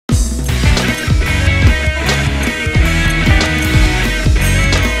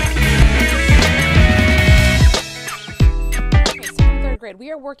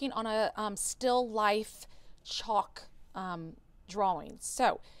we are working on a still life chalk drawing.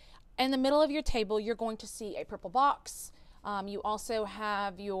 So in the middle of your table, you're going to see a purple box. You also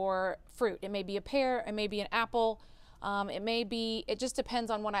have your fruit. It may be a pear, it may be an apple, it just depends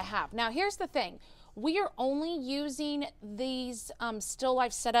on what I have. Now here's the thing. We are only using these still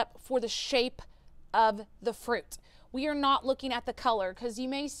life setup for the shape of the fruit. We are not looking at the color, because you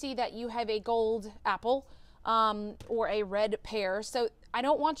may see that you have a gold apple or a red pear. So I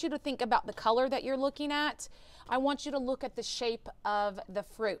don't want you to think about the color that you're looking at. I want you to look at the shape of the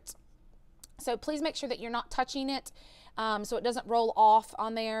fruit. So please make sure that you're not touching it so it doesn't roll off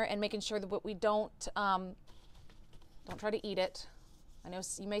on there, and making sure that we don't try to eat it. I know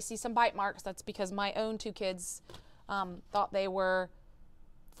you may see some bite marks. That's because my own two kids thought they were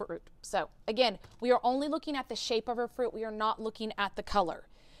fruit. So again, we are only looking at the shape of our fruit. We are not looking at the color.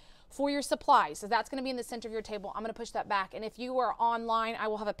 For your supplies, so that's going to be in the center of your table. I'm going to push that back, and if you are online, I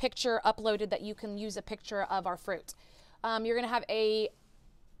will have a picture uploaded that you can use a picture of our fruit. You're going to have a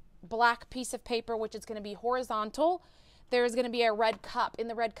black piece of paper, which is going to be horizontal. There's going to be a red cup. In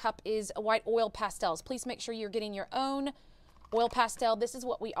the red cup is a white oil pastels. Please make sure you're getting your own oil pastel. This is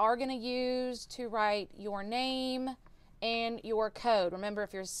what we are going to use to write your name and your code. Remember,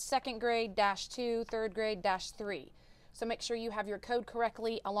 if you're second grade -2, third grade -3. So make sure you have your code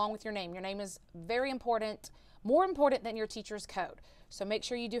correctly along with your name. Your name is very important, more important than your teacher's code. So make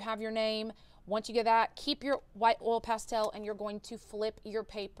sure you do have your name. Once you get that, keep your white oil pastel, and you're going to flip your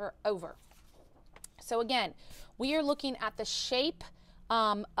paper over. So again, we are looking at the shape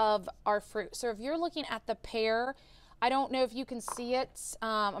of our fruit. So if you're looking at the pear, I don't know if you can see it.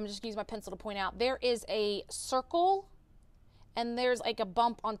 I'm just going to use my pencil to point out. There is a circle, and there's like a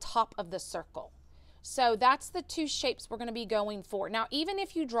bump on top of the circle. So that's the two shapes we're going to be going for. Now, even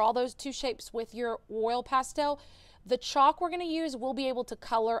if you draw those two shapes with your oil pastel, the chalk we're going to use will be able to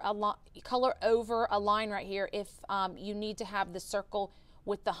color over a line right here if you need to have the circle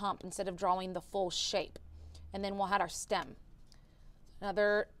with the hump instead of drawing the full shape. And then we'll have our stem.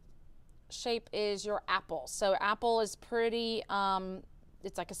 Another shape is your apple. So apple is pretty,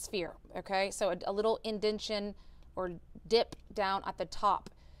 it's like a sphere, okay? So a little indentation or dip down at the top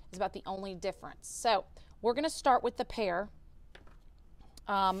is about the only difference. So we're going to start with the pear.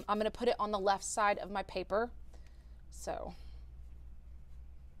 I'm going to put it on the left side of my paper. So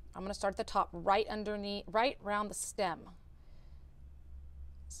I'm going to start at the top, right underneath, right around the stem.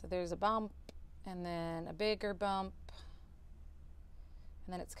 So there's a bump, and then a bigger bump,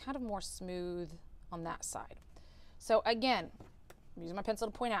 and then it's kind of more smooth on that side. So again, I'm using my pencil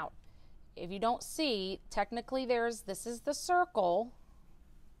to point out. If you don't see, technically this is the circle,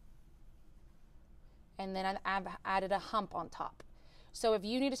 and then I've added a hump on top. So if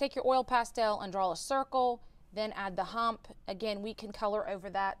you need to take your oil pastel and draw a circle, then add the hump. Again, we can color over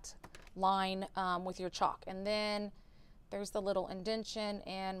that line with your chalk. And then there's the little indentation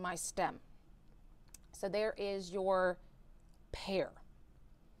and my stem. So there is your pear.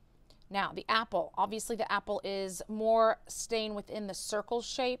 Now the apple, obviously the apple is more staying within the circle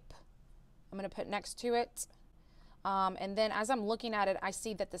shape. I'm going to put next to it. And then as I'm looking at it, I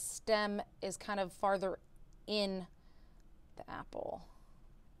see that the stem is kind of farther in the apple.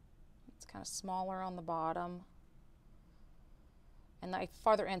 It's kind of smaller on the bottom. And like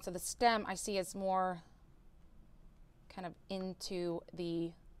farther in, so the stem I see is more kind of into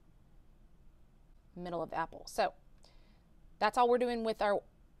the middle of the apple. So that's all we're doing with our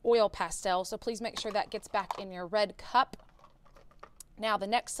oil pastel. So please make sure that gets back in your red cup. Now the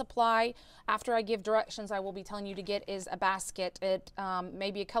next supply, after I give directions, I will be telling you to get is a basket. It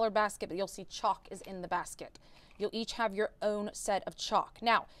may be a color basket, but you'll see chalk is in the basket. You'll each have your own set of chalk.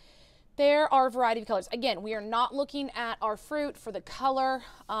 Now, there are a variety of colors. Again, we are not looking at our fruit for the color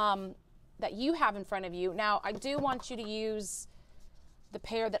that you have in front of you. Now, I do want you to use the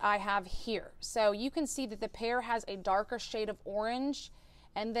pear that I have here. So you can see that the pear has a darker shade of orange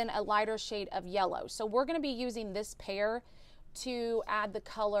and then a lighter shade of yellow. So we're going to be using this pear to add the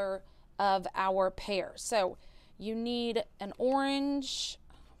color of our pear. So you need an orange.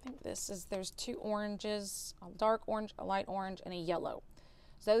 I think there's two oranges, a dark orange, a light orange, and a yellow.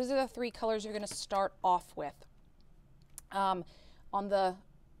 So those are the three colors you're going to start off with. On the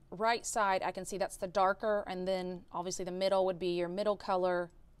right side, I can see that's the darker, and then obviously the middle would be your middle color,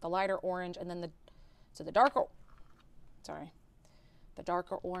 the lighter orange, and then the darker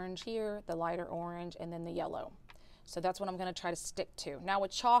orange here, the lighter orange, and then the yellow. So that's what I'm going to try to stick to. Now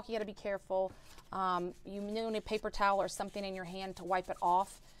with chalk, you got to be careful. You need a paper towel or something in your hand to wipe it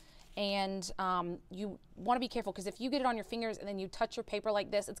off. And you want to be careful, because if you get it on your fingers and then you touch your paper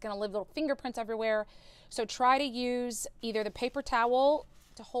like this, it's going to leave little fingerprints everywhere. So try to use either the paper towel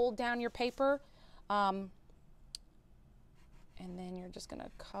to hold down your paper. And then you're just going to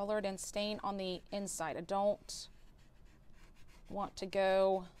color it and stain on the inside. I don't want to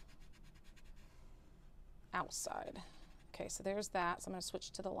go outside. Okay, so there's that. So I'm going to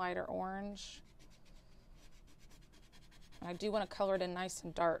switch to the lighter orange. And I do want to color it in nice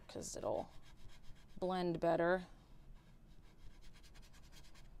and dark because it'll blend better.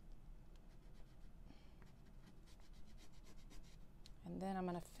 And then I'm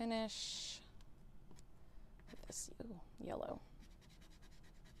going to finish with this yellow.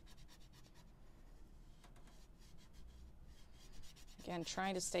 Again,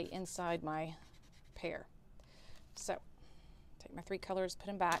 trying to stay inside my pear. So, take my 3 colors, put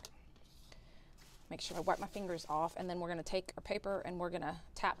them back. Make sure I wipe my fingers off, and then we're going to take our paper and we're going to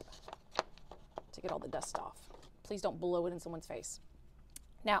tap to get all the dust off. Please don't blow it in someone's face.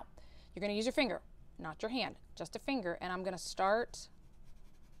 Now, you're going to use your finger, not your hand, just a finger, and I'm going to start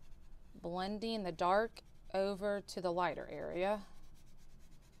blending the dark over to the lighter area.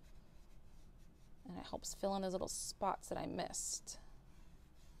 And it helps fill in those little spots that I missed.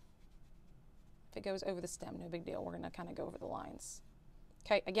 If it goes over the stem, no big deal. We're going to kind of go over the lines.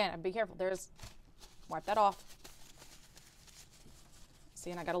 Okay, again, be careful. Wipe that off.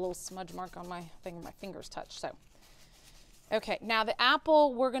 See, and I got a little smudge mark on my thing where my fingers touch. So, okay, now the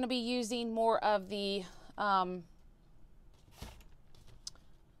apple, we're going to be using more of the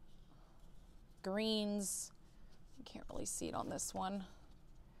greens. You can't really see it on this one.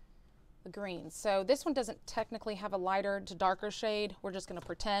 The greens. So this one doesn't technically have a lighter to darker shade. We're just going to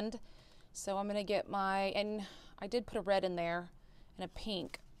pretend. So I'm going to get and I did put a red in there and a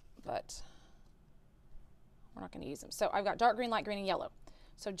pink, but we're not going to use them. So I've got dark green, light green, and yellow.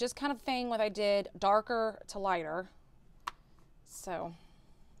 So just kind of thing what I did, darker to lighter. So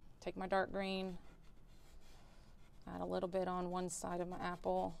take my dark green, add a little bit on one side of my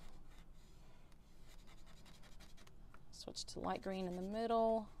apple. Switch to light green in the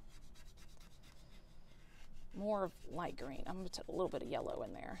middle. More of light green. I'm going to put a little bit of yellow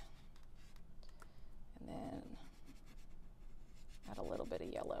in there. And then add a little bit of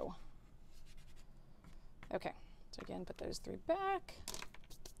yellow. Okay, so again, put those 3 back.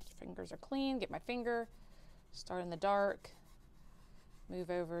 Fingers are clean. Get my finger, start in the dark, move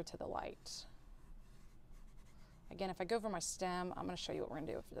over to the light. Again, if I go over my stem, I'm going to show you what we're going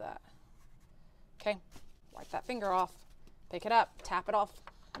to do after that. Okay, wipe that finger off, pick it up, tap it off.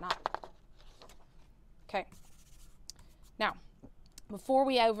 Okay, now, before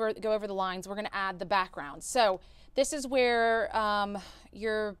we go over the lines, we're going to add the background. So this is where in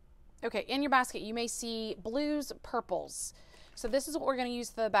your basket, you may see blues, purples. So this is what we're going to use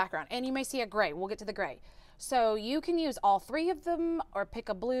for the background. And you may see a gray. We'll get to the gray. So you can use all 3 of them or pick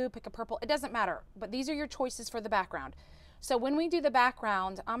a blue, pick a purple. It doesn't matter. But these are your choices for the background. So when we do the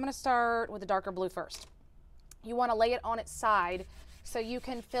background, I'm going to start with the darker blue first. You want to lay it on its side so you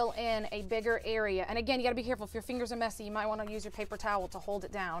can fill in a bigger area. And again, you got to be careful. If your fingers are messy, you might want to use your paper towel to hold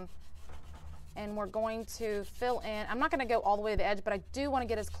it down. And we're going to fill in. I'm not going to go all the way to the edge, but I do want to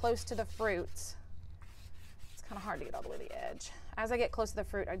get as close to the fruit. It's kind of hard to get all the way to the edge. As I get close to the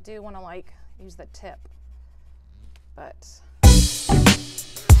fruit, I do want to use the tip. But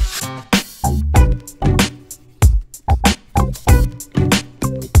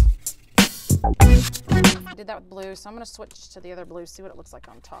I did that with blue, so I'm going to switch to the other blue, see what it looks like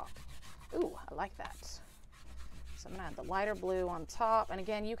on top. Ooh, I like that. So I'm going to add the lighter blue on top. And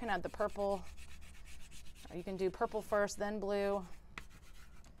again, you can add the purple. Or you can do purple first, then blue.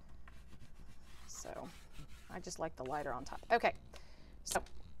 So I just like the lighter on top. Okay, so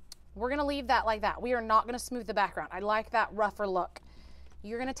we're going to leave that like that. We are not going to smooth the background. I like that rougher look.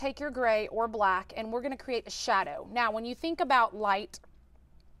 You're going to take your gray or black, and we're going to create a shadow. Now, when you think about light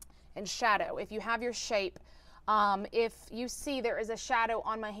and shadow, if you have your shape, if you see there is a shadow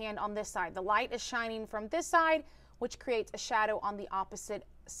on my hand on this side, the light is shining from this side, which creates a shadow on the opposite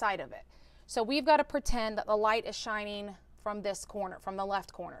side of it. So we've got to pretend that the light is shining from this corner, from the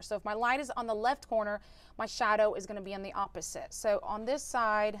left corner. So if my light is on the left corner, my shadow is going to be on the opposite. So on this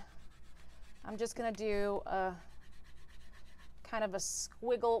side, I'm just going to do a kind of a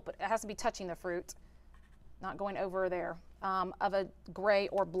squiggle, but it has to be touching the fruit, not going over there, of a gray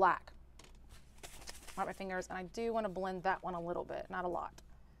or black. Wipe my fingers, and I do want to blend that one a little bit, not a lot.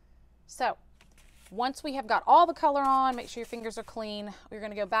 So once we have got all the color on, make sure your fingers are clean. We're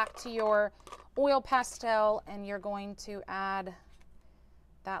going to go back to your oil pastel, and you're going to add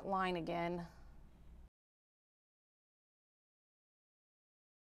that line again.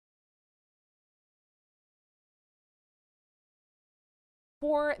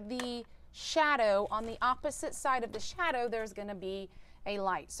 For the shadow, on the opposite side of the shadow, there's going to be a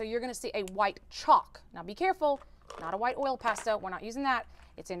light. So you're going to see a white chalk. Now be careful, not a white oil pastel. We're not using that.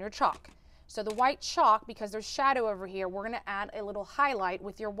 It's in your chalk. So the white chalk, because there's shadow over here, we're going to add a little highlight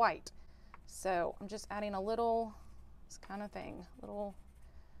with your white. So I'm just adding a little, this kind of thing, little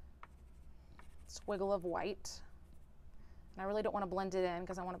swiggle of white. And I really don't want to blend it in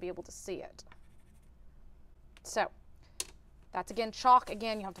because I want to be able to see it. So that's again chalk.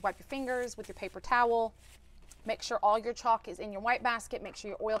 Again, you have to wipe your fingers with your paper towel. Make sure all your chalk is in your white basket. Make sure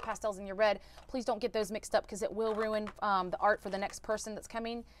your oil pastel's in your red. Please don't get those mixed up because it will ruin the art for the next person that's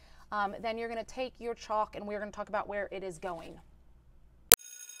coming. Then you're going to take your chalk and we're going to talk about where it is going.